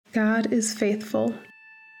God is faithful.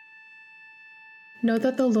 Know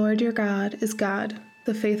that the Lord your God is God,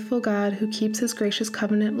 the faithful God who keeps his gracious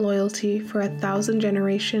covenant loyalty for 1,000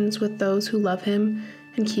 generations with those who love him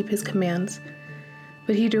and keep his commands.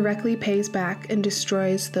 But he directly pays back and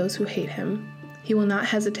destroys those who hate him. He will not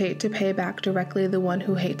hesitate to pay back directly the one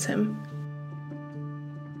who hates him.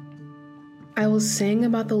 I will sing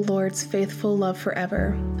about the Lord's faithful love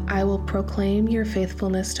forever. I will proclaim your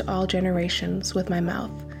faithfulness to all generations with my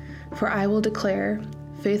mouth. For I will declare,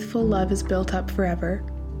 faithful love is built up forever.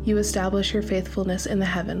 You establish your faithfulness in the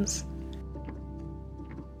heavens.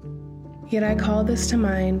 Yet I call this to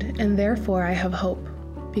mind, and therefore I have hope.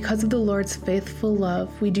 Because of the Lord's faithful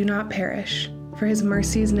love, we do not perish, for his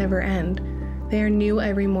mercies never end. They are new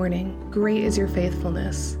every morning. Great is your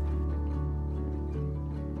faithfulness.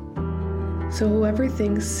 So whoever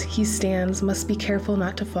thinks he stands must be careful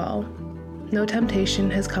not to fall. No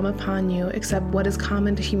temptation has come upon you except what is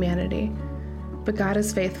common to humanity. But God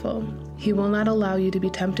is faithful. He will not allow you to be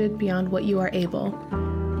tempted beyond what you are able.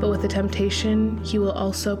 But with the temptation, he will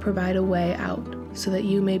also provide a way out so that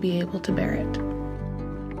you may be able to bear it.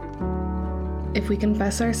 If we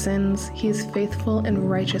confess our sins, he is faithful and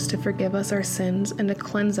righteous to forgive us our sins and to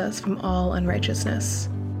cleanse us from all unrighteousness.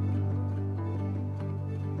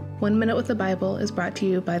 1 Minute with the Bible is brought to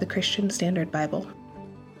you by the Christian Standard Bible.